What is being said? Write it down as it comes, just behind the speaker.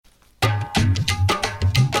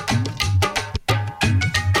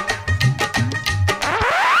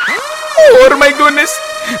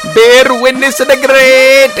Bear witness to the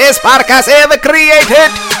greatest podcast ever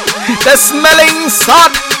created. The Smelling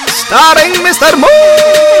Salt, starring Mr.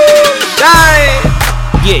 Moonshine.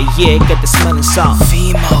 Yeah, get the smelling salt.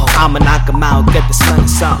 Fimo, I'ma knock him out, get the smelling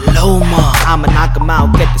salt. Loma, I'ma knock him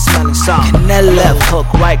out, get the smelling salt. Canelo, left hook,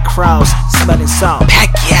 right cross, smelling salt.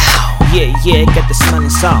 Pacquiao, yeah, get the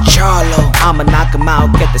smelling salt. Charlo, I'ma knock him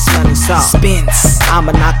out, get the smelling salt. Spence,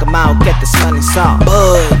 I'ma knock him out, get the smelling salt.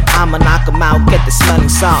 Bud, I'ma knock him out, get the smelling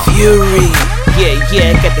salt. Fury, yeah,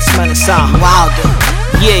 get the smelling salt. Wilder,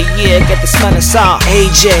 yeah, get the smelling salt.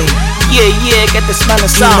 AJ, yeah, get the smelling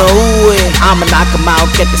salt. You know who I'ma knock him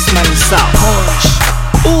out, get the smelling salt. Punch.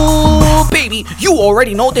 Ooh, baby, you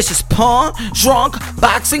already know this is Pawn Drunk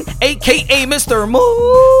Boxing, aka Mr.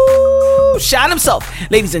 Moonshine himself.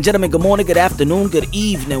 Ladies and gentlemen, good morning, good afternoon, good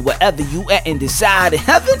evening, wherever you at in this side of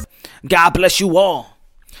heaven. God bless you all.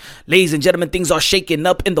 Ladies and gentlemen, things are shaking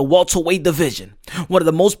up in the welterweight division. One of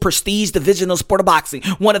the most prestige division in the sport of boxing.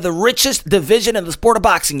 One of the richest division in the sport of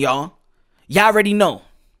boxing, y'all. Y'all already know.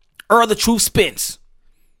 Earl the Truth Spence.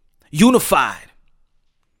 Unified.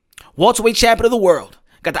 Welterweight champion of the world.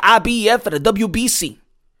 Got the IBF and the WBC.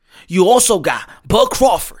 You also got Bud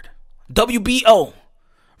Crawford. WBO.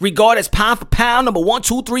 Regarded as pound for pound, number 1,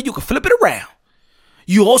 2, 3. You can flip it around.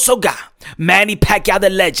 You also got Manny Pacquiao, the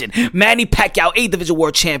legend. Manny Pacquiao, 8th Division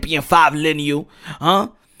World Champion, 5 lineal.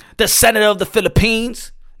 The Senator of the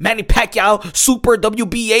Philippines. Manny Pacquiao, Super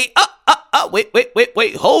WBA.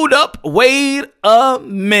 Wait. Hold up. Wait a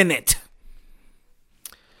minute.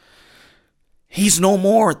 He's no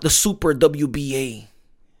more the Super WBA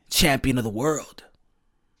champion of the world.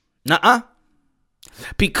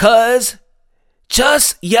 Because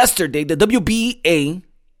just yesterday, the WBA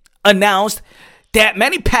announced that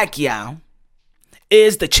Manny Pacquiao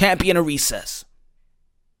is the champion of recess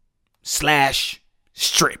 /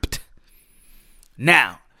 stripped.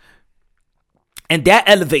 Now, and that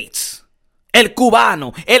elevates El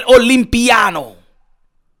Cubano, El Olimpiano,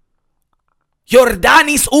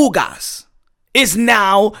 Yordenis Ugas is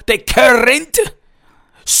now the current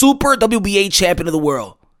Super WBA champion of the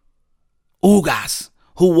world. Ugas,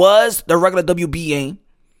 who was the regular WBA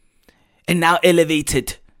and now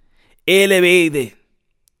elevated.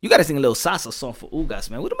 You gotta sing a little salsa song for Ugas,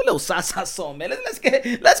 man. What a little salsa song, man. Let's get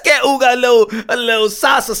Ugas a little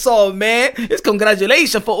salsa song, man. It's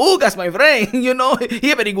congratulations for Ugas, my friend. You know,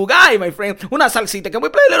 he a very good guy, my friend. Una salsita. Can we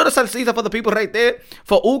play a little salsita for the people right there?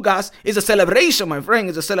 For Ugas, it's a celebration, my friend.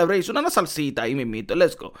 It's a celebration. Una salsita, ahí mismito.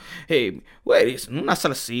 Let's go. Hey, where is una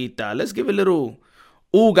salsita? Let's give a little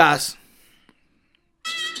Ugas.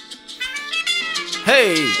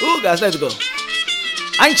 Hey, Ugas, let's go.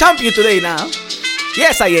 I'm champion today now.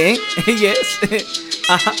 Yes, I am. Yes.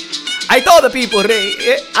 I told the people,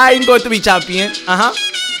 I'm going to be champion. No,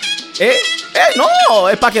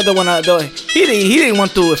 Pacquiao don't wanna do it. He didn't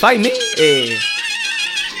want to fight me.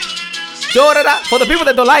 Llorara. For the people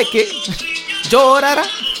that don't like it. Llorara.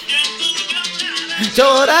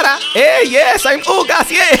 Yes, I'm Ugas.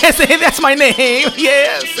 Yes, that's my name.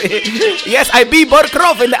 Yes, I beat Bud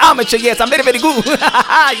Crawford in the amateur. Yes, I'm very, very good.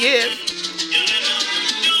 Yes.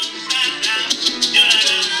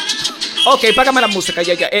 Okay, págame la música.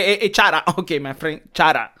 Yeah. Chara. Okay, my friend.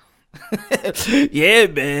 Chara. Yeah,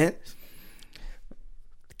 man.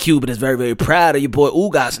 Cuban is very, very proud of your boy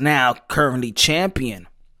Ugas, now currently champion.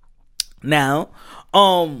 Now,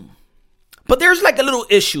 but there's like a little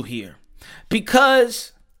issue here.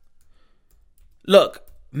 Because, look,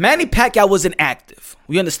 Manny Pacquiao was inactive.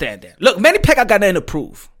 We understand that. Look, Manny Pacquiao got nothing to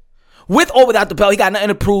prove. With or without the belt, he got nothing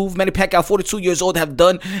to prove. Manny Pacquiao, 42 years old, have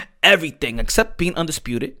done everything except being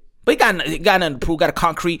undisputed. But he got nothing to prove. Got a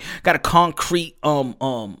concrete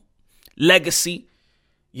legacy.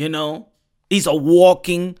 You know, he's a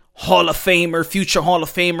walking Hall of Famer, future Hall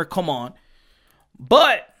of Famer. Come on.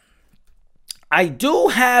 But I do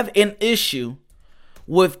have an issue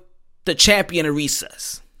with the champion of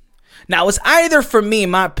recess. Now, it's either, for me,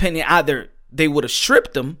 in my opinion, either they would have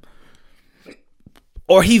stripped him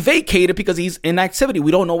or he vacated because he's in activity.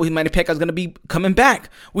 We don't know when Manny Pacquiao is going to be coming back.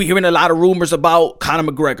 We're hearing a lot of rumors about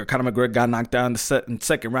Conor McGregor. Conor McGregor got knocked down in the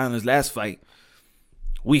second round in his last fight.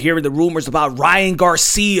 We hearing the rumors about Ryan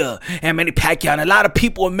Garcia and Manny Pacquiao, and a lot of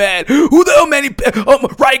people are mad. Who the hell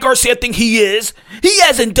Ryan Garcia think he is? He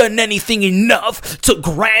hasn't done anything enough to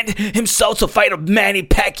grant himself to fight a Manny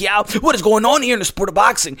Pacquiao. What is going on here in the sport of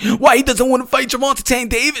boxing? Why he doesn't want to fight Gervonta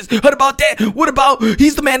Tank Davis? What about that? What about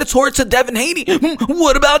he's the mandatory to Devin Haney?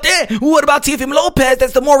 What about that? What about Teofimo Lopez?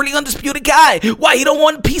 That's the morally undisputed guy. Why he don't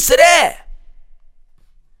want a piece of that?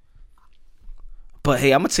 But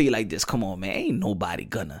hey, I'm going to tell you like this. Come on, man. Ain't nobody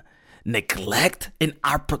gonna neglect an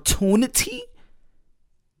opportunity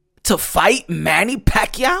to fight Manny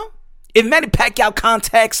Pacquiao? If Manny Pacquiao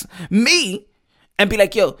contacts me and be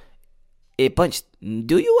like, yo, hey, Punch,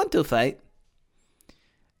 do you want to fight?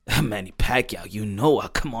 Manny Pacquiao, you know,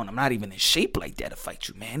 come on, I'm not even in shape like that to fight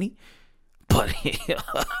you, Manny. But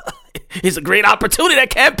it's a great opportunity. I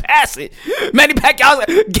can't pass it. Manny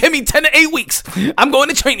Pacquiao, give me 10 to 8 weeks. I'm going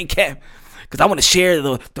to training camp because I want to share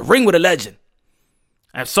the ring with a legend.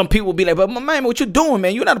 And some people will be like, but man, what you doing,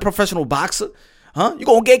 man? You're not a professional boxer. Huh? You're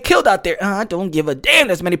going to get killed out there. I don't give a damn.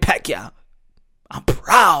 That's Manny Pacquiao. I'm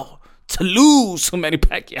proud to lose to Manny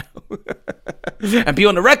Pacquiao and be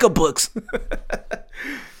on the record books.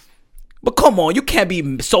 But come on, you can't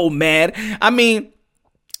be so mad. I mean,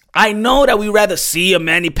 I know that we rather see a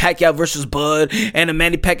Manny Pacquiao versus Bud and a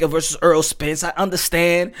Manny Pacquiao versus Earl Spence. I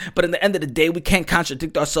understand. But in the end of the day, we can't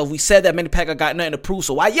contradict ourselves. We said that Manny Pacquiao got nothing to prove.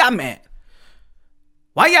 So why y'all mad?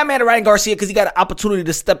 Why y'all mad at Ryan Garcia? Because he got an opportunity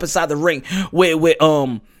to step inside the ring with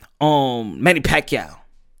Manny Pacquiao.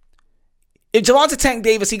 If Gervonta Tank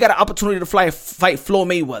Davis, he got an opportunity to fight Floyd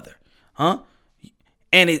Mayweather. Huh?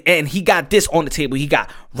 And he got this on the table. He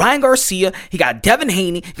got Ryan Garcia. He got Devin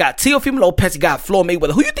Haney. He got Teofimo Lopez. He got Floyd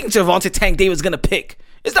Mayweather. Who you think Gervonta Tank Davis is going to pick?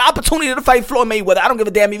 It's the opportunity to fight Floyd Mayweather. I don't give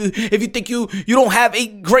a damn if you think you don't have a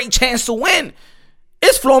great chance to win.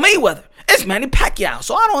 It's Floyd Mayweather. It's Manny Pacquiao.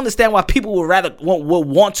 So I don't understand why people would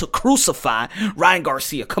want to crucify Ryan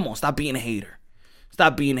Garcia. Come on, stop being a hater.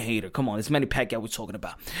 Stop being a hater. Come on, it's Manny Pacquiao we're talking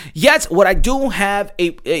about. Yet, what I do have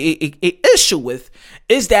a issue with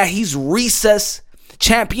is that he's recess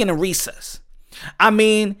champion in recess. I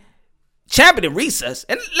mean, champion in recess.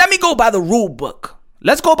 And let me go by the rule book.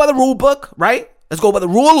 Let's go by the rule book, right? Let's go by the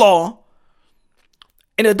rule of law.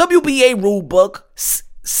 In the WBA rule book,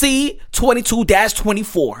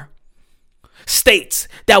 C22-24 states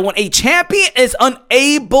that when a champion is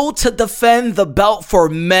unable to defend the belt for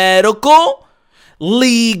medical,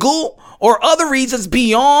 legal, or other reasons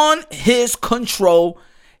beyond his control,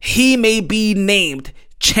 he may be named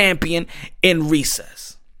champion in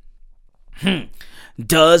recess.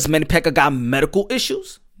 Does Manny Pacquiao got medical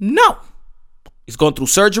issues? No. He's going through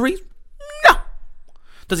surgery? No.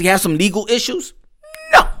 Does he have some legal issues?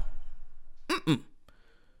 No.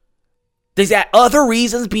 Does he have other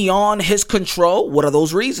reasons beyond his control? What are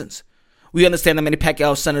those reasons? We understand that Manny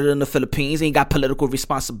Pacquiao is senator in the Philippines and he got political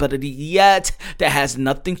responsibility, yet that has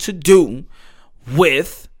nothing to do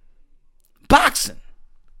with boxing.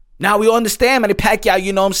 Now we understand Manny Pacquiao,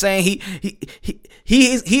 you know what I'm saying?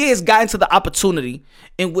 He has gotten to the opportunity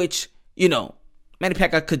in which, you know, Manny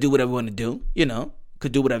Pacquiao could do whatever he wants to do, you know,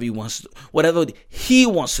 could do whatever he wants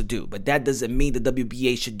to do. But that doesn't mean the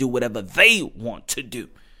WBA should do whatever they want to do.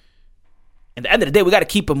 At the end of the day, we got to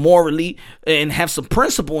keep it morally and have some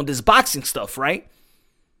principle in this boxing stuff, right?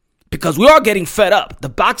 Because we are getting fed up. The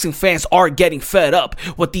boxing fans are getting fed up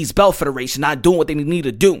with these belt federations not doing what they need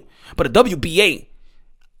to do. But the WBA,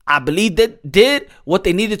 I believe that did what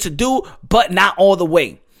they needed to do, but not all the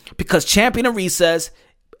way. Because champion of recess,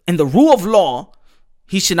 in the rule of law,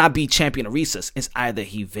 he should not be champion of recess. It's either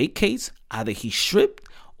he vacates, either he's stripped,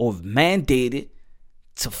 or mandated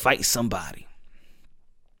to fight somebody.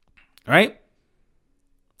 Right?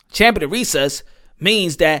 Champion of recess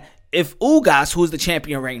means that if Ugas, who's the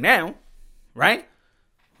champion right now, right?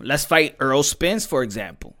 Let's fight Earl Spence, for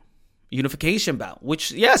example. Unification bout,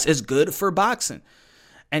 which, yes, is good for boxing.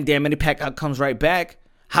 And then Manny Pacquiao comes right back.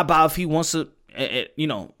 How about if he wants to, you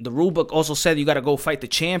know, the rule book also said you got to go fight the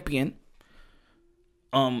champion.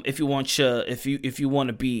 If you want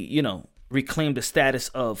to be, you know, reclaim the status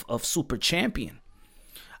of super champion.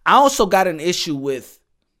 I also got an issue with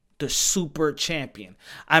the super champion.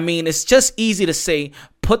 I mean, it's just easy to say,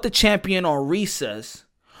 put the champion on recess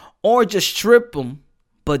or just strip him,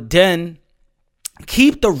 but then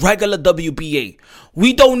keep the regular WBA.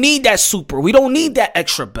 We don't need that super. We don't need that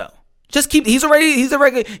extra belt. Just keep. He's already a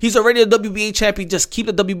WBA champion. Just keep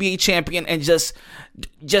the WBA champion and just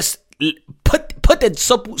put that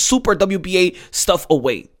super WBA stuff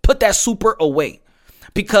away. Put that super away,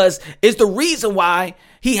 because it's the reason why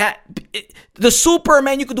he had the super,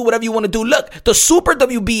 man. You can do whatever you want to do. Look, the super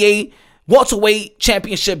WBA welterweight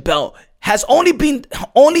championship belt has only been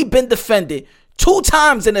defended 2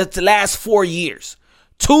 times in the last 4 years.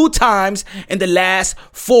 2 times in the last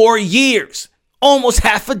 4 years. Almost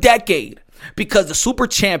half a decade. Because the super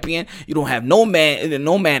champion, you don't have no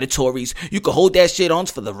mandatories. You can hold that shit on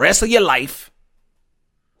for the rest of your life.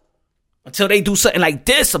 Until they do something like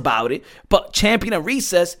this about it. But champion of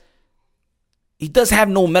recess, he does have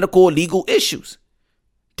no medical or legal issues.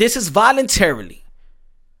 This is voluntarily.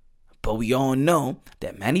 But we all know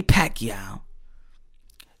that Manny Pacquiao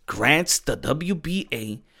grants the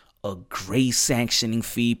WBA a great sanctioning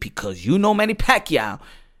fee because you know Manny Pacquiao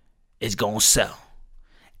is going to sell.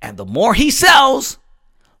 And the more he sells,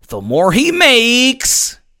 the more he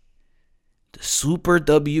makes. The Super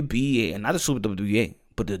WBA, and not the Super WBA,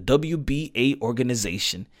 but the WBA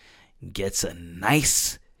organization gets a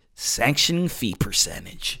nice sanctioning fee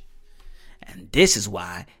percentage. And this is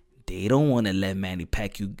why they don't want to let Manny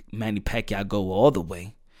Pacquiao go all the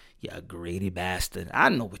way. You greedy bastard. I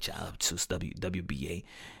know what y'all up to, WBA.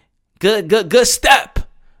 Good step.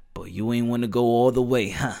 But you ain't want to go all the way,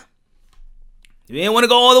 huh? You ain't want to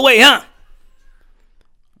go all the way, huh?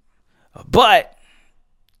 But,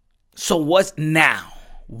 so what's now?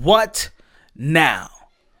 What now?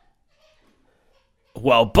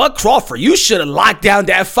 Well, Bud Crawford, you should have locked down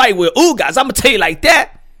that fight with Ugas. I'm going to tell you like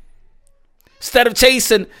that. Instead of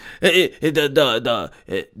chasing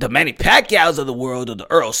the Manny Pacquiaos of the world or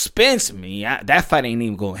the Earl Spence, that fight ain't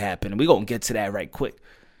even going to happen. And we're going to get to that right quick.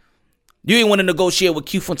 You ain't want to negotiate with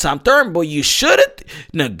Q from Tom Thurman, but you should have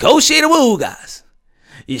negotiated with Ugas.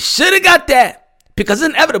 You should have got that. Because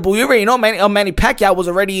it's inevitable. You already know Manny Pacquiao was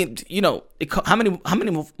already, how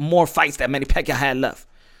many more fights that Manny Pacquiao had left.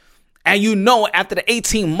 And after the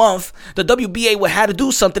 18-month, the WBA would have to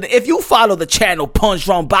do something. If you follow the channel, Punch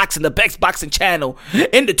Drunk Boxing, the best boxing channel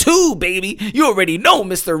in the tube, baby, you already know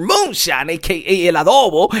Mr. Moonshine, a.k.a. El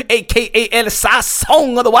Adobo, a.k.a. El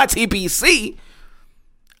Sazón of the YTBC.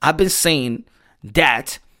 I've been saying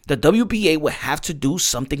that the WBA would have to do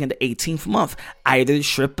something in the 18th month. Either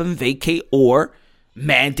strip and vacate or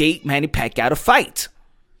mandate Manny Pacquiao to fight.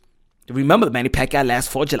 Remember, Manny Pacquiao last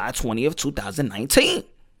fought July 20th, 2019.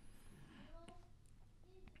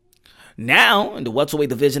 Now, in the welterweight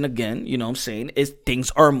division again, you know what I'm saying,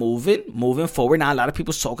 things are moving forward. Now, a lot of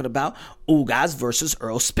people's talking about Ugas versus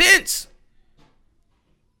Earl Spence.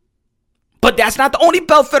 But that's not the only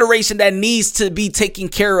belt federation that needs to be taken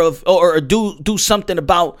care of or do something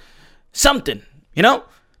about something,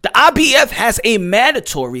 The IBF has a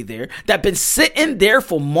mandatory there that's been sitting there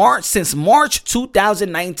since March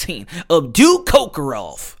 2019. Abdul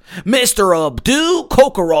Kokorov. Mr. Abdul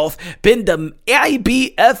Kokorov been the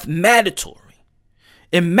IBF mandatory.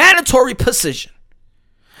 In mandatory position.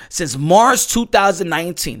 Since March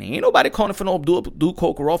 2019. Ain't nobody calling for no Abdul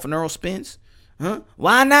Kokorov and Earl Spence. Huh?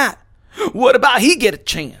 Why not? What about he get a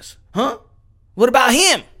chance? Huh? What about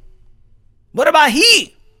him? What about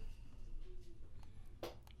he?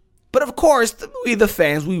 But of course, we the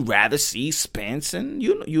fans, we rather see Spence and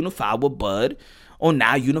unify with Bud or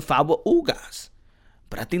now unify with Ugas.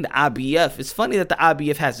 But I think the IBF, it's funny that the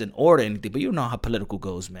IBF hasn't ordered anything, but you know how political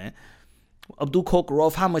goes, man. Abdul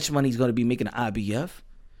Kokorov, how much money he's going to be making the IBF?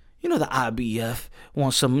 The IBF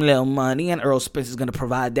wants some little money and Earl Spence is going to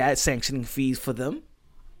provide that sanctioning fees for them.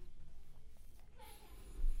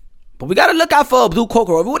 But we got to look out for Abdul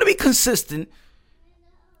Kokorov. We want to be consistent.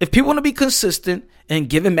 If people want to be consistent and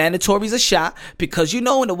giving mandatories a shot, because in the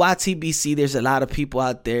YTBC, there's a lot of people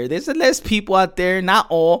out there. There's less people out there, not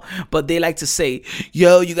all, but they like to say,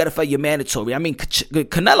 yo, you got to fight your mandatory. I mean,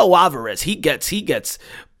 Canelo Alvarez, he gets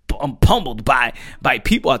pummeled by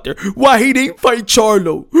people out there. Why he didn't fight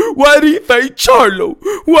Charlo? Why did he fight Charlo?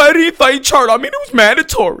 Why did he fight Charlo? I mean, it was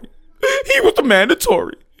mandatory. He was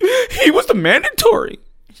the mandatory.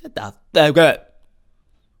 Shut the fuck up.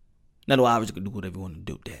 Canelo Alvarez can do whatever you want to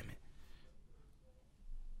do, damn it.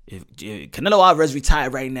 If Canelo Alvarez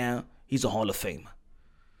retired right now, he's a Hall of Famer.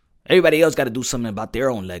 Everybody else got to do something about their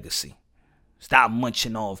own legacy. Stop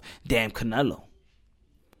munching off damn Canelo.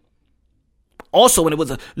 Also, when it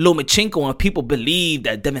was a Lomachenko and people believed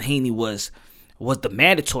that Devin Haney was the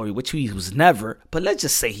mandatory, which he was never, but let's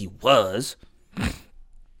just say he was.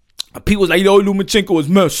 People was like, Lomachenko is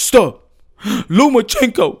messed up.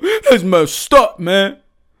 Lomachenko is messed up, man.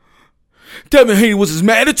 Devin Haney was his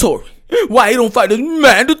mandatory. Why he don't fight this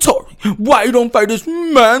mandatory? Man,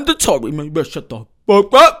 you better shut the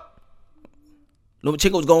fuck up.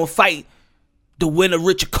 Lomachenko was going to fight the winner,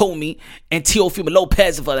 Richard Comey, and Teofimo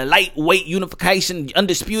Lopez for the lightweight unification,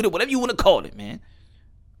 undisputed, whatever you want to call it, man.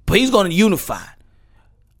 But he's going to unify.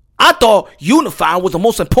 I thought unifying was the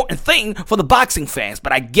most important thing for the boxing fans,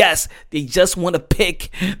 but I guess they just want to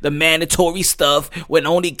pick the mandatory stuff when it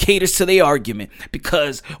only caters to their argument.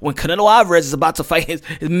 Because when Canelo Alvarez is about to fight his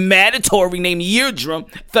mandatory named Yeardrum,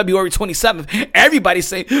 February 27th, everybody's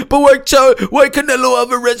saying, but why Canelo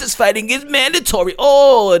Alvarez is fighting is mandatory?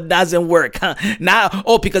 Oh, it doesn't work, huh? Now,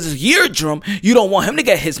 because it's Yeardrum, you don't want him to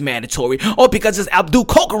get his mandatory. Because it's Abdul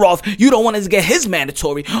Kokorov, you don't want him to get his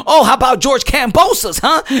mandatory. How about George Kambosos,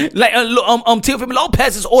 huh? Like Teofimo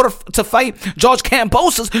Lopez's order to fight George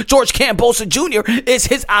Cambosa Jr. is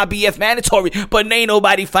his IBF mandatory, but ain't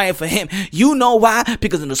nobody fighting for him. You know why?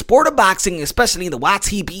 Because in the sport of boxing, especially in the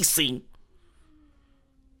YTBC,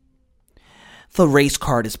 the race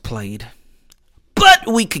card is played. But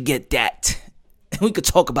we could get that. We could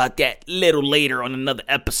talk about that a little later on another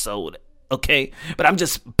episode, okay? But I'm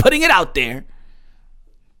just putting it out there.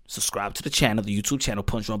 Subscribe to the channel, the YouTube channel,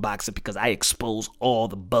 Punch Drunk Boxing, because I expose all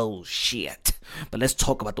the bullshit. But let's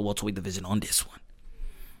talk about the welterweight division on this one.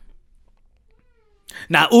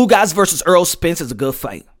 Now, Ugas versus Errol Spence is a good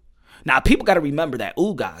fight. Now, people got to remember that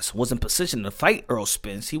Ugas was in position to fight Errol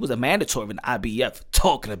Spence. He was a mandatory in the IBF.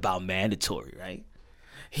 Talking about mandatory, right?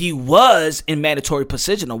 He was in mandatory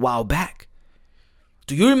position a while back.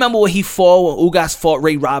 Do you remember when he fought, when Ugas fought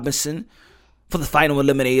Ray Robinson for the final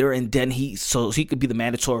eliminator, and then he could be the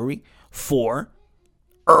mandatory for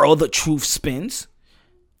Earl the Truth Spence?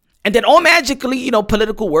 And then all magically,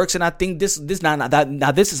 political works, and I think this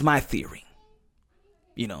is my theory.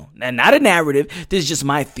 And not a narrative, this is just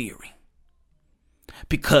my theory.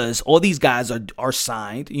 Because all these guys are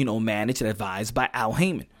signed, managed and advised by Al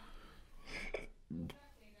Heyman.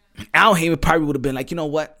 Al Heyman probably would have been like, you know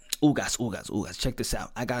what? Ugas, check this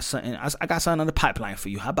out. I got something on the pipeline for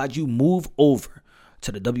you. How about you move over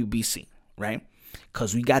to the WBC, right?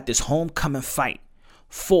 Because we got this homecoming fight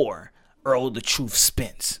for Earl the Truth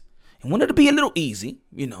Spence. And wanted to be a little easy,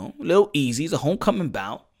 It's a homecoming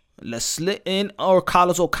bout. Let's slip in our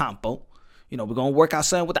Carlos Ocampo. We're going to work out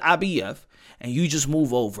something with the IBF. And you just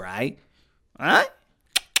move over, all right? All right?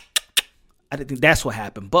 I think that's what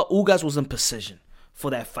happened. But Ugas was in position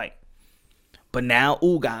for that fight. But now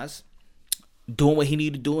Ugas doing what he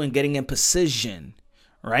needed to do and getting in position,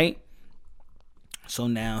 right? So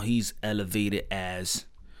now he's elevated as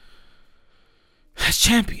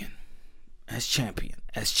champion. As champion,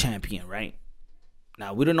 right?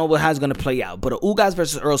 Now, we don't know how it's going to play out. But a Ugas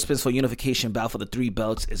versus Errol Spence for unification bout for the 3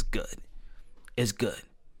 belts is good. It's good.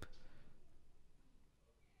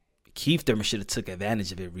 Keith Thurman should have took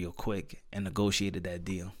advantage of it real quick and negotiated that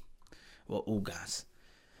deal. Well, Ugas.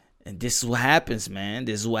 And this is what happens, man.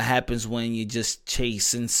 This is what happens when you're just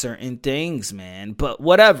chasing certain things, man. But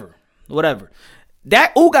whatever.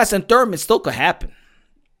 That Ugas and Thurman still could happen.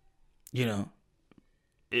 It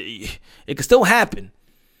could still happen.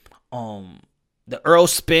 The Earl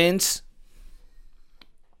Spence,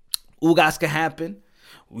 Ugas can happen.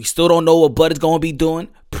 We still don't know what Bud is going to be doing.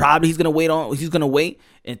 Probably he's going to wait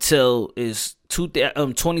until it's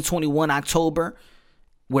 2021 October,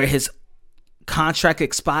 where his contract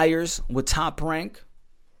expires with Top Rank.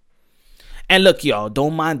 And look, y'all,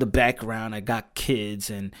 don't mind the background. I got kids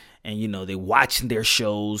and they watching their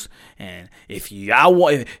shows. And if y'all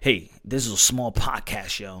want, hey, this is a small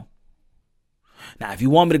podcast, yo. Now, if you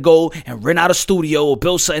want me to go and rent out a studio or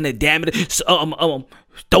build something that damn it,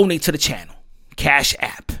 donate to the channel. Cash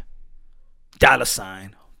App.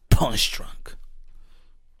 $ Punch Drunk.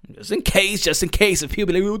 Just in case, if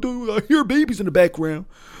people be like, oh, I hear babies in the background.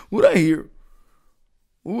 What I hear?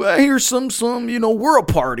 Well, I hear some world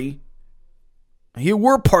party. I hear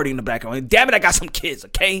world party in the background. Damn it, I got some kids,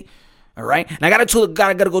 okay? All right? And I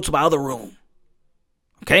gotta go to my other room.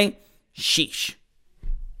 Okay? Sheesh.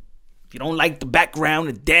 If you don't like the background,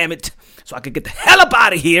 and damn it, so I can get the hell up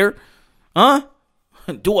out of here, huh?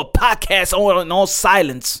 Do a podcast in all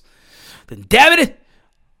silence. Then damn it,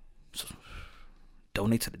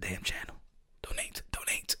 donate to the damn channel. Donate.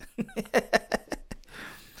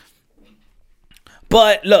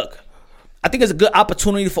 But look, I think it's a good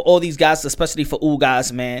opportunity for all these guys, especially for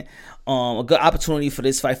Ugas, man. A good opportunity for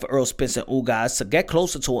this fight for Errol Spence and Ugas to get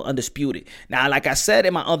closer to an undisputed. Now, like I said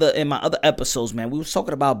in my other episodes, man, we was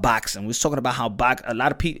talking about boxing. We was talking about how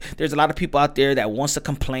there's a lot of people out there that wants to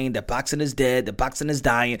complain that boxing is dead, that boxing is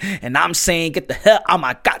dying, and I'm saying get the hell out of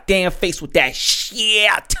my goddamn face with that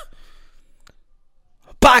shit.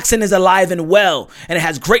 Boxing is alive and well, and it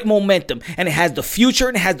has great momentum, and it has the future,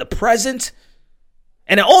 and it has the present.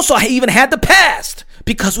 And it also even had the past,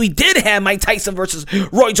 because we did have Mike Tyson versus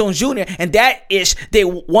Roy Jones Jr. And that is they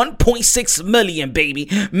 1.6 million, baby.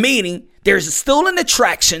 Meaning there's still an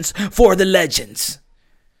attractions for the legends.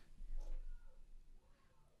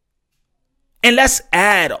 And let's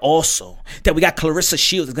add also that we got Clarissa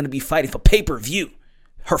Shields is going to be fighting for pay-per-view.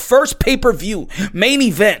 Her first pay-per-view main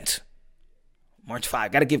event. March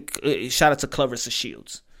 5. Got to give a shout out to Clarissa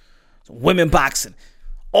Shields. So women boxing.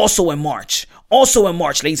 Also in March,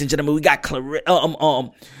 ladies and gentlemen, we got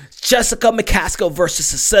Jessica McCaskill versus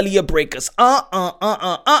Cecilia Breakers. A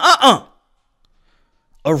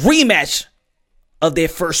rematch of their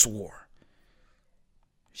first war.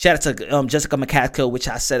 Shout out to Jessica McCaskill, which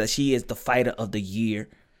I said that she is the fighter of the year.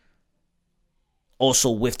 Also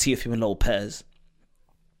with Teofimo Lopez.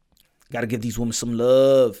 Got to give these women some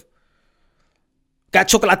love. Got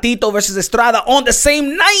Chocolatito versus Estrada on the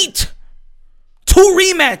same night. 2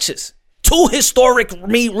 rematches. 2 historic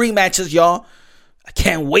rematches, y'all. I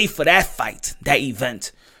can't wait for that fight, that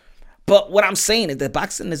event. But what I'm saying is that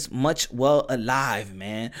boxing is much well alive,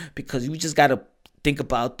 man. Because you just got to think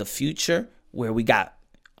about the future where we got,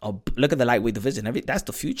 look at the lightweight division. That's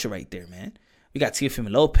the future right there, man. We got Teofimo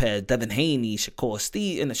Lopez, Devin Haney, Shakur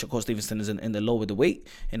Stevenson is in the lower the weight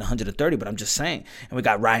in 130, but I'm just saying. And we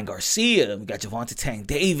got Ryan Garcia, we got Javante Tank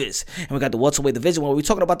Davis, and we got the welterweight division. When we're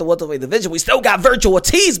talking about the welterweight division, we still got Virgil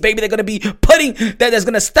Ortiz, baby. They're going to be that's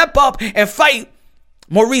going to step up and fight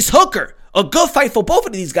Maurice Hooker. A good fight for both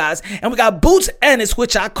of these guys. And we got Boots Ennis,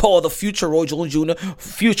 which I call the future Roy Jones Jr.,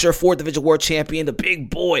 future 4th Division World Champion, the big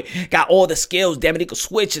boy. Got all the skills. Damn it, he could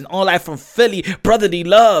switch and all that from Philly. Brotherly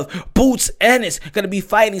love. Boots Ennis going to be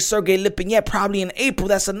fighting Sergey Lipinets probably in April.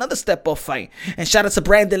 That's another step up fight. And shout out to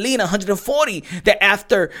Brandon Lee, 140. That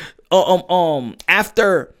after the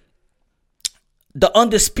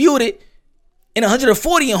Undisputed in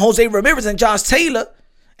 140 and Jose Ramirez and Josh Taylor.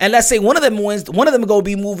 And let's say one of them wins, one of them going to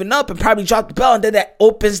be moving up and probably drop the belt. And then that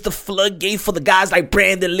opens the floodgate for the guys like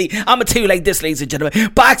Brandon Lee. I'm going to tell you like this, ladies and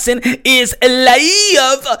gentlemen. Boxing is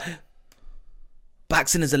alive.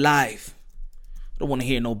 Boxing is alive. I don't want to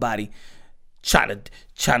hear nobody trying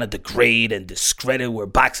to degrade and discredit where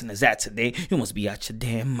boxing is at today. You must be out your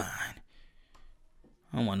damn mind.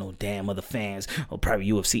 I don't want no damn other fans or probably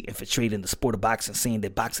UFC infiltrating the sport of boxing saying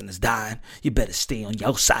that boxing is dying. You better stay on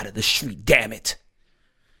your side of the street, damn it.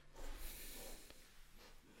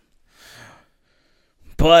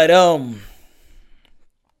 But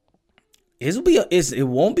it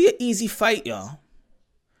won't be an easy fight, y'all.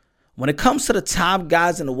 When it comes to the top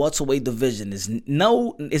guys in the welterweight division, it's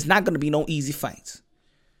not going to be no easy fights.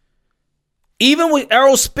 Even with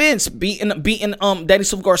Errol Spence beating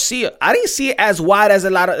Denison Garcia, I didn't see it as wide as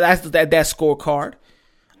a lot of that scorecard.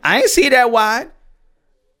 I didn't see it that wide.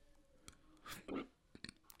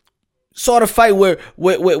 Saw the fight with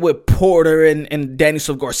Porter and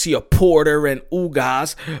Denison Garcia, Porter and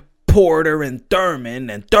Ugas, Porter and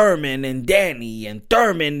Thurman and Danny and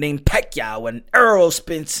Thurman and Pacquiao and Errol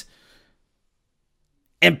Spence.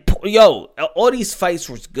 And all these fights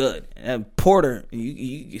was good. And Porter,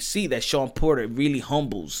 you see that Sean Porter really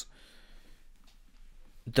humbles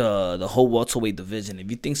the whole welterweight division.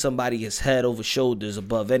 If you think somebody is head over shoulders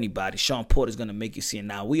above anybody, Sean Porter's gonna make you see it.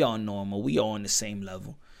 Now we all normal. We all on the same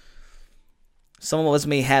level. Some of us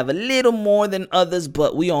may have a little more than others,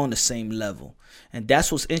 but we are on the same level. And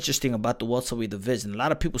that's what's interesting about the welterweight division. A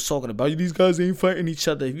lot of people talking about these guys ain't fighting each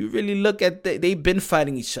other. If you really look at they've been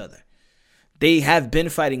fighting each other. They have been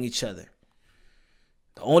fighting each other.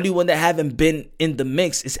 The only one that haven't been in the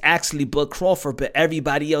mix is actually Bud Crawford, but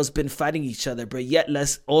everybody else been fighting each other. But yet,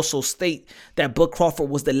 let's also state that Bud Crawford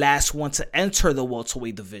was the last one to enter the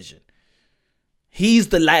welterweight division. He's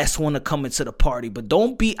the last one to come into the party. But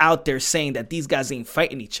don't be out there saying that these guys ain't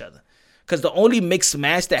fighting each other. Because the only mixed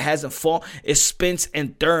match that hasn't fought is Spence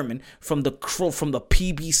and Thurman from the crew, from the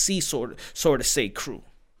PBC sort of say crew.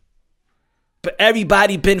 But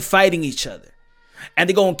everybody been fighting each other. And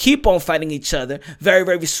they're going to keep on fighting each other very,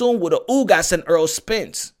 very soon with the Ugas and Earl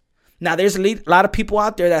Spence. Now, there's a lot of people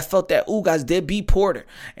out there that felt that Ugas did beat Porter.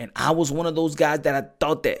 And I was one of those guys that I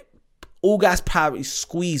thought that Ugas probably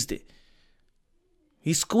squeezed it.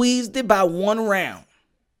 He squeezed it by 1 round.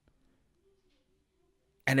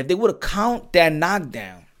 And if they would have counted that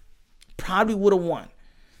knockdown, probably would have won.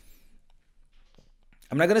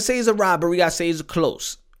 I'm not going to say it's a robbery. I say it's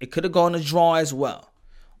close. It could have gone a draw as well.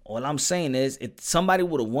 All I'm saying is if somebody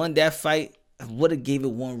would have won that fight, I would have gave it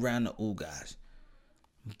 1 round to Ugas.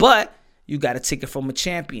 But you got to take it from a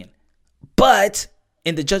champion. But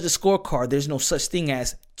in the judges' scorecard, there's no such thing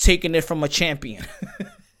as taking it from a champion.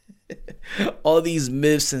 All these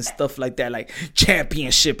myths and stuff like that, like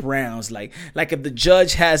championship rounds, like if the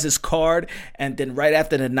judge has his card and then right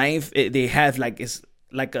after the 9th they have it's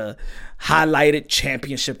like a highlighted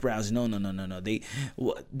championship rounds. No.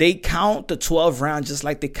 They count the 12 rounds just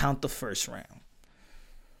like they count the first round.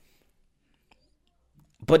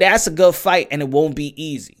 But that's a good fight and it won't be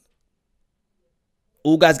easy.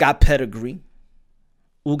 Ugas got pedigree.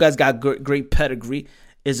 Ugas got great pedigree.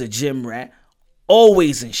 Is a gym rat.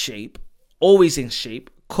 Always in shape. He could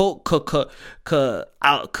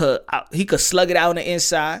slug it out on the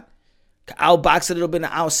inside. Could outbox it a little bit on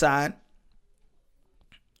the outside.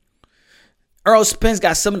 Earl Spence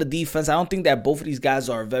got some of the defense. I don't think that both of these guys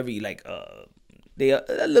are very They are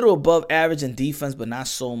a little above average in defense, but not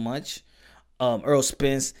so much. Errol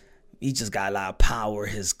Spence, he just got a lot of power,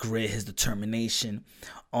 his grit, his determination.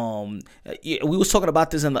 We was talking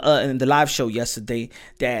about this in the live show yesterday,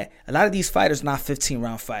 that a lot of these fighters not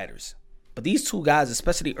 15-round fighters. But these two guys,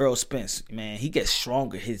 especially Errol Spence, man, he gets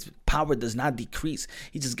stronger. His power does not decrease.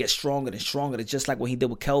 He just gets stronger and stronger. It's just like what he did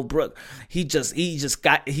with Kell Brook. He stood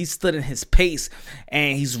in his pace,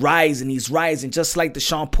 and he's rising, just like the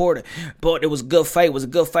Sean Porter. But it was a good fight.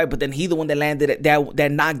 But then he the one that landed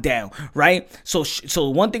that knockdown, right? So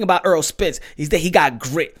one thing about Errol Spence is that he got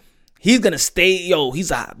grit. He's going to stay, he's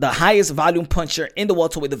the highest volume puncher in the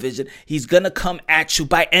welterweight division. He's going to come at you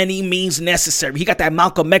by any means necessary. He got that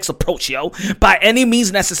Malcolm X approach, By any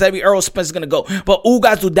means necessary, Errol Spence is going to go. But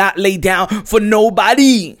Ugas do not lay down for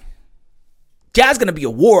nobody. That's going to be a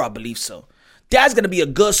war, I believe so. That's going to be a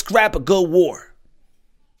good scrap, a good war.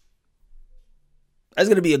 That's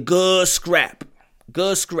going to be a good scrap.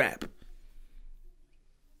 Good scrap.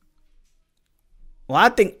 Well, I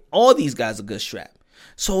think all these guys are good scrap.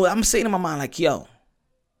 So I'm saying in my mind, like,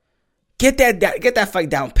 get that fight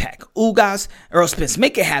down pack. Ugas, Errol Spence,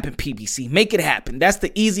 make it happen, PBC. Make it happen. That's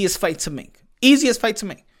the easiest fight to make.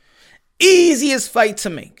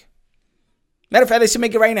 Matter of fact, they should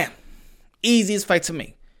make it right now. Easiest fight to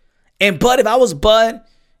make. And Bud, if I was Bud,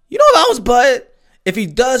 if he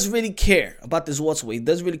does really care about this welterweight, he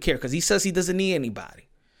does really care, because he says he doesn't need anybody.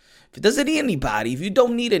 If you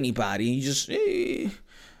don't need anybody, you just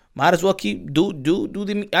might as well keep do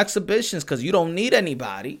the exhibitions, because you don't need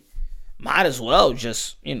anybody. Might as well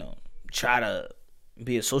just, try to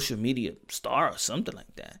be a social media star or something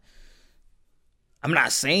like that. I'm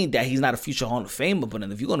not saying that he's not a future Hall of Famer, but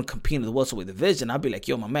if you're going to compete in the welterweight division, I'll be like,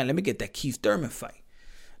 my man, let me get that Keith Thurman fight.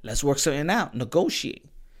 Let's work something out. Negotiate.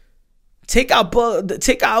 Take out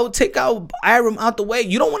Arum out the way.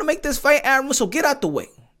 You don't want to make this fight, Arum, so get out the way.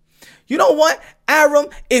 You know what, Arum?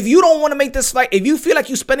 If you don't want to make this fight, if you feel like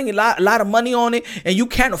you're spending a lot of money on it and you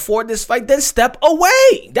can't afford this fight, then step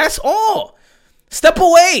away. That's all. Step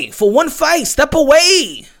away for one fight. Step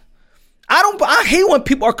away. I hate when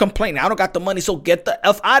people are complaining. I don't got the money, so get the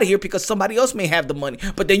F out of here, because somebody else may have the money.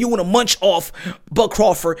 But then you want to munch off Bud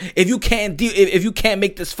Crawford if you can't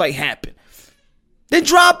make this fight happen. Then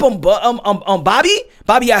drop him, Bobby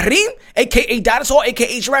Arim, a.k.a. Dinosaur,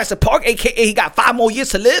 a.k.a. Jurassic Park, a.k.a. he got 5 more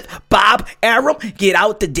years to live. Bob Arum, get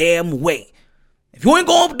out the damn way. If you ain't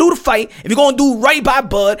going to do the fight, if you're going to do right by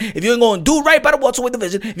Bud, if you ain't going to do right by the welterweight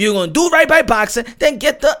division, if you're going to do right by boxing, then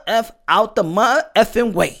get the F out the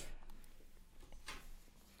effing way.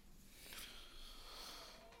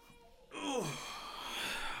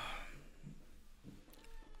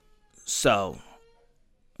 So,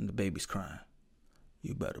 the baby's crying.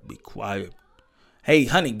 You better be quiet. Hey,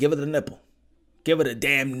 honey, give her the nipple. Give her the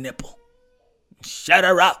damn nipple. Shut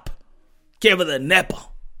her up. Give her the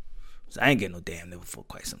nipple. So I ain't getting no damn nipple for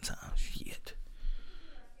quite some time. Shit.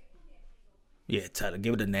 Yeah, tell her,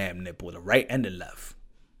 give her the damn nipple, the right and the left.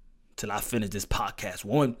 Till I finish this podcast.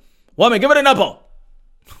 Woman, give her the nipple.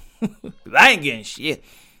 I ain't getting shit.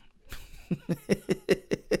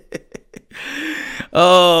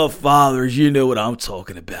 Oh, fathers, you know what I'm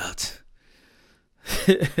talking about.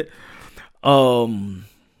 But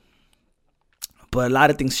a lot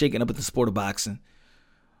of things shaking up in the sport of boxing.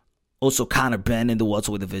 Also, Conor Benn in the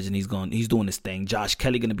welterweight division, he's doing his thing. Josh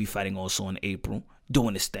Kelly gonna be fighting also in April,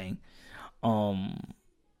 doing his thing.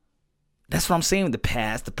 That's what I'm saying. The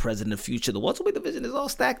past, the present, the future. The welterweight division is all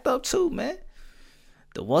stacked up too, man.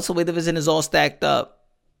 The welterweight division is all stacked up.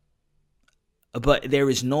 But there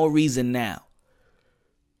is no reason now.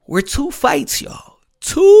 We're 2 fights, y'all.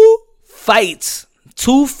 2 fights.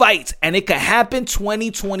 2 fights. And it could happen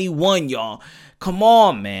 2021, y'all. Come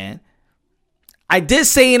on, man. I did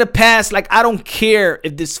say in the past, like, I don't care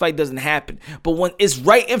if this fight doesn't happen. But when it's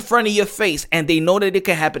right in front of your face and they know that it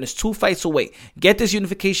can happen, it's 2 fights away. Get this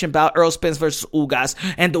unification bout, Errol Spence versus Ugas,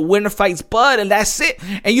 and the winner fights Bud, and that's it.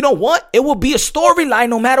 And you know what? It will be a storyline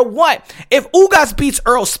no matter what. If Ugas beats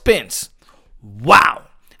Errol Spence, wow.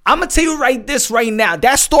 I'm going to tell you right now.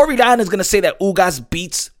 That storyline is going to say that Ugas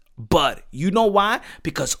beats Bud. You know why?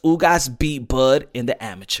 Because Ugas beat Bud in the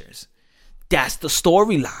amateurs. That's the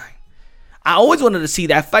storyline. I always wanted to see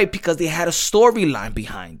that fight because they had a storyline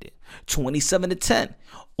behind it. 27-10.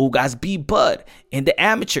 Ugas beat Bud in the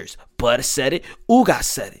amateurs. Bud said it. Ugas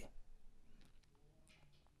said it.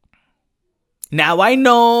 Now I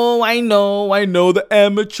know the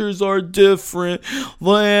amateurs are different.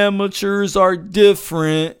 The amateurs are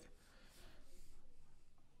different.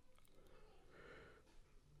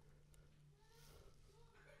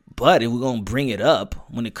 But if we're going to bring it up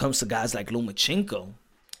when it comes to guys like Lomachenko,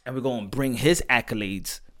 And we're going to bring his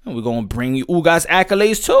accolades. And we're going to bring you Ugas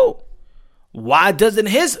accolades too. Why doesn't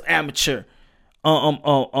his amateur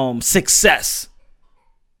success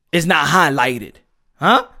is not highlighted?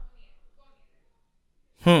 Huh?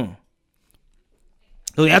 So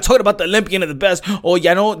y'all talking about the Olympian and the best. Oh,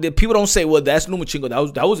 y'all know the people don't say, well, that's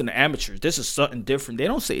Lumachingo. That was in the amateurs. This is something different. They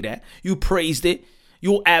don't say that. You praised it.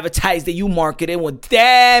 You advertised it. You marketed it. Well,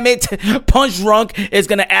 damn it. Punch Drunk is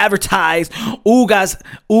going to advertise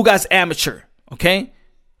Ugas amateur, okay,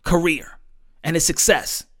 career and his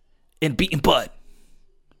success in beating Bud.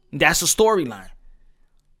 That's the storyline.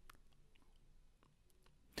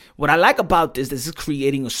 What I like about this is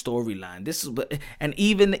creating a storyline. This is what, and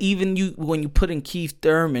even you when you put in Keith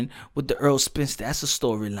Thurman with the Earl Spence, that's a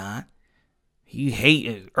storyline. He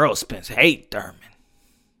hate Earl Spence, hate Thurman.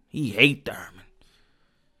 He hate Thurman.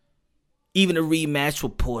 Even a rematch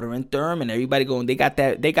with Porter and Thurman, everybody going, they got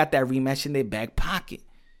that rematch in their back pocket.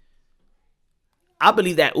 I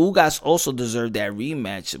believe that Ugas also deserved that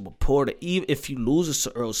rematch with Porter, even if he loses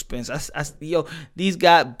to Earl Spence. These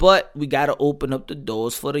guys, but we got to open up the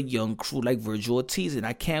doors for the young crew like Virgil Ortiz, and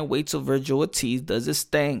I can't wait till Virgil Ortiz does his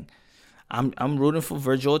thing. I'm rooting for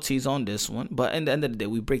Virgil Ortiz on this one, but at the end of the day,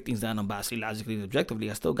 we break things down unbiasedly, logically, and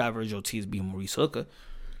objectively. I still got Virgil Ortiz beating Maurice Hooker.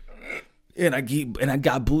 And I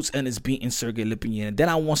got Boots and it's beating Sergey Lipinyan. And then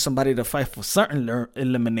I want somebody to fight for certain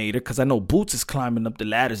eliminator because I know Boots is climbing up the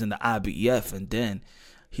ladders in the IBF. And then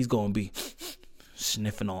he's going to be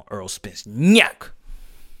sniffing on Earl Spence. Nyak.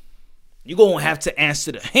 You're going to have to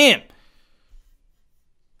answer to him.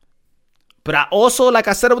 But I also, like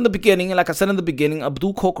I said in the beginning,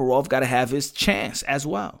 Abdul Kokorov got to have his chance as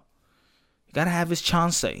well. You got to have his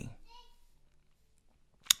chance.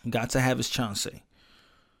 Got to have his chance.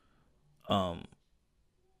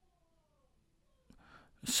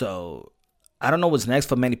 So I don't know what's next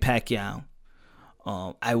for Manny Pacquiao.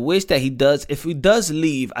 I wish that if he does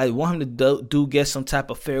leave, I want him to do get some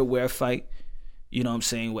type of fair fight. You know what I'm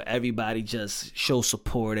saying? Where everybody just show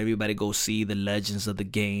support, everybody go see the legends of the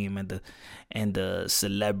game and the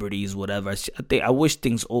celebrities, whatever. I wish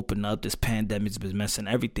things open up. This pandemic's been messing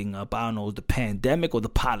everything up. I don't know, the pandemic or the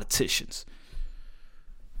politicians.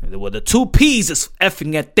 Well, the two P's is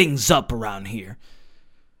effing at things up around here.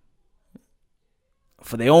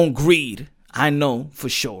 For their own greed. I know for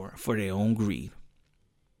sure. For their own greed.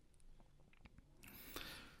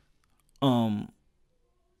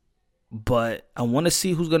 But I want to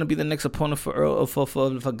see who's going to be the next opponent for Earl,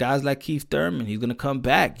 for guys like Keith Thurman. He's going to come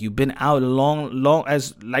back. You've been out long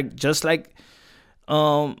as just like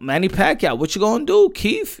Manny Pacquiao. What you going to do,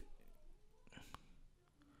 Keith?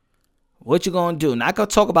 What you gonna do? Now, I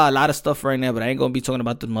could talk about a lot of stuff right now, but I ain't gonna be talking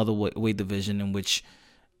about the motherweight division, in which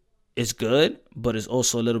is good, but it's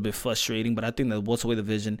also a little bit frustrating. But I think the welterweight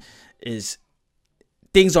division is,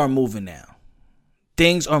 things are moving now.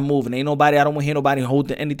 Things are moving. I don't want to hear nobody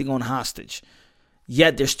holding anything on hostage.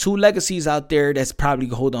 Yet there's two legacies out there that's probably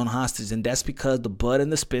hold on hostage, and that's because the Bud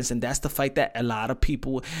and the Spence, and that's the fight that a lot of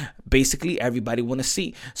people, basically everybody, want to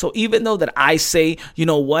see. So even though that I say, you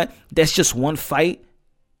know what, that's just one fight.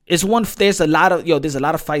 There's a lot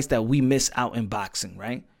of fights that we miss out in boxing,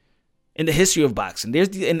 right? In the history of boxing,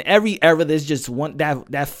 in every era, there's just one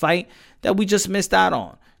that fight that we just missed out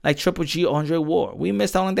on, like Triple G, Andre Ward. We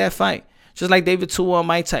missed out on that fight, just like David Tua and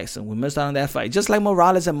Mike Tyson. We missed out on that fight, just like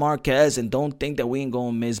Morales and Marquez. And don't think that we ain't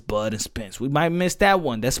gonna miss Bud and Spence. We might miss that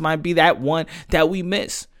one. This might be that one that we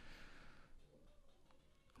miss,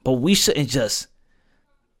 but we shouldn't just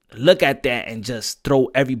look at that and just throw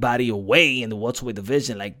everybody away in the welterweight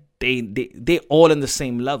division. Like they all in the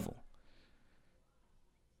same level.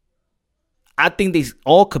 I think they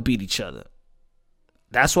all could beat each other.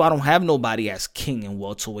 That's why I don't have nobody as king in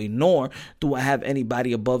welterweight, nor do I have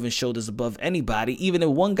anybody above and shoulders above anybody. Even if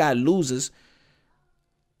one guy loses,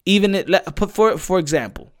 for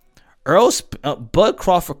example, Bud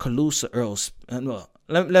Crawford could lose to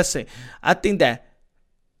let's say I think that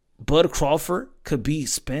Bud Crawford could beat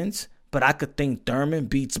Spence, but I could think Thurman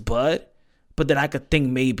beats Bud, but then I could think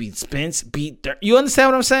maybe Spence beat Thurman. You understand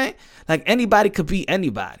what I'm saying? Like, anybody could beat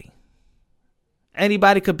anybody.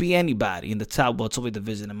 Anybody could beat anybody in the top welterweight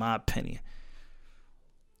division, in my opinion.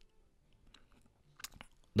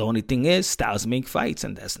 The only thing is, styles make fights,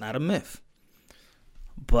 and that's not a myth.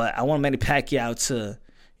 But I want Manny Pacquiao to,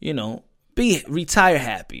 retire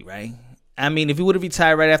happy, right? I mean, if he would have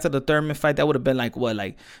retired right after the Thurman fight, that would have been like what,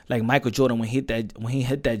 like Michael Jordan when he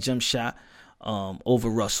hit that jump shot over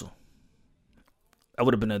Russell. That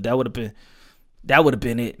would have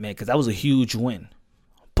been it, man, because that was a huge win.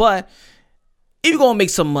 But if you're gonna make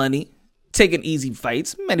some money taking easy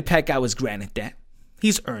fights, Manny Pacquiao was granted that.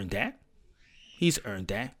 He's earned that. He's earned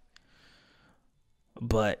that.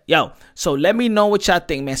 But, yo, so let me know what y'all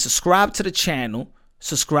think, man. Subscribe to the channel.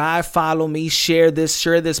 Subscribe, follow me, share this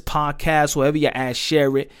podcast, wherever you're at,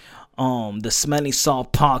 share it. The Smelling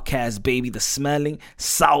Salt Podcast, baby. The Smelling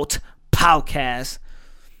Salt Podcast.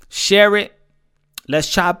 Share it.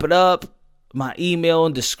 Let's chop it up. My email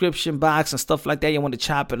and description box and stuff like that. You want to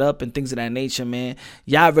chop it up and things of that nature, man.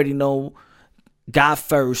 Y'all already know. God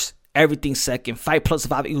first, everything second. Fight plus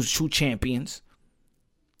 5 equals true champions.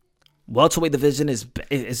 Welterweight division is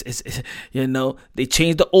they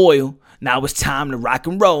changed the oil. Now it's time to rock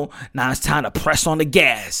and roll. Now it's time to press on the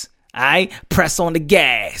gas. All right? Press on the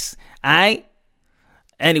gas. All right?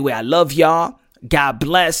 Anyway, I love y'all. God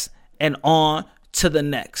bless. And on to the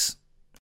next.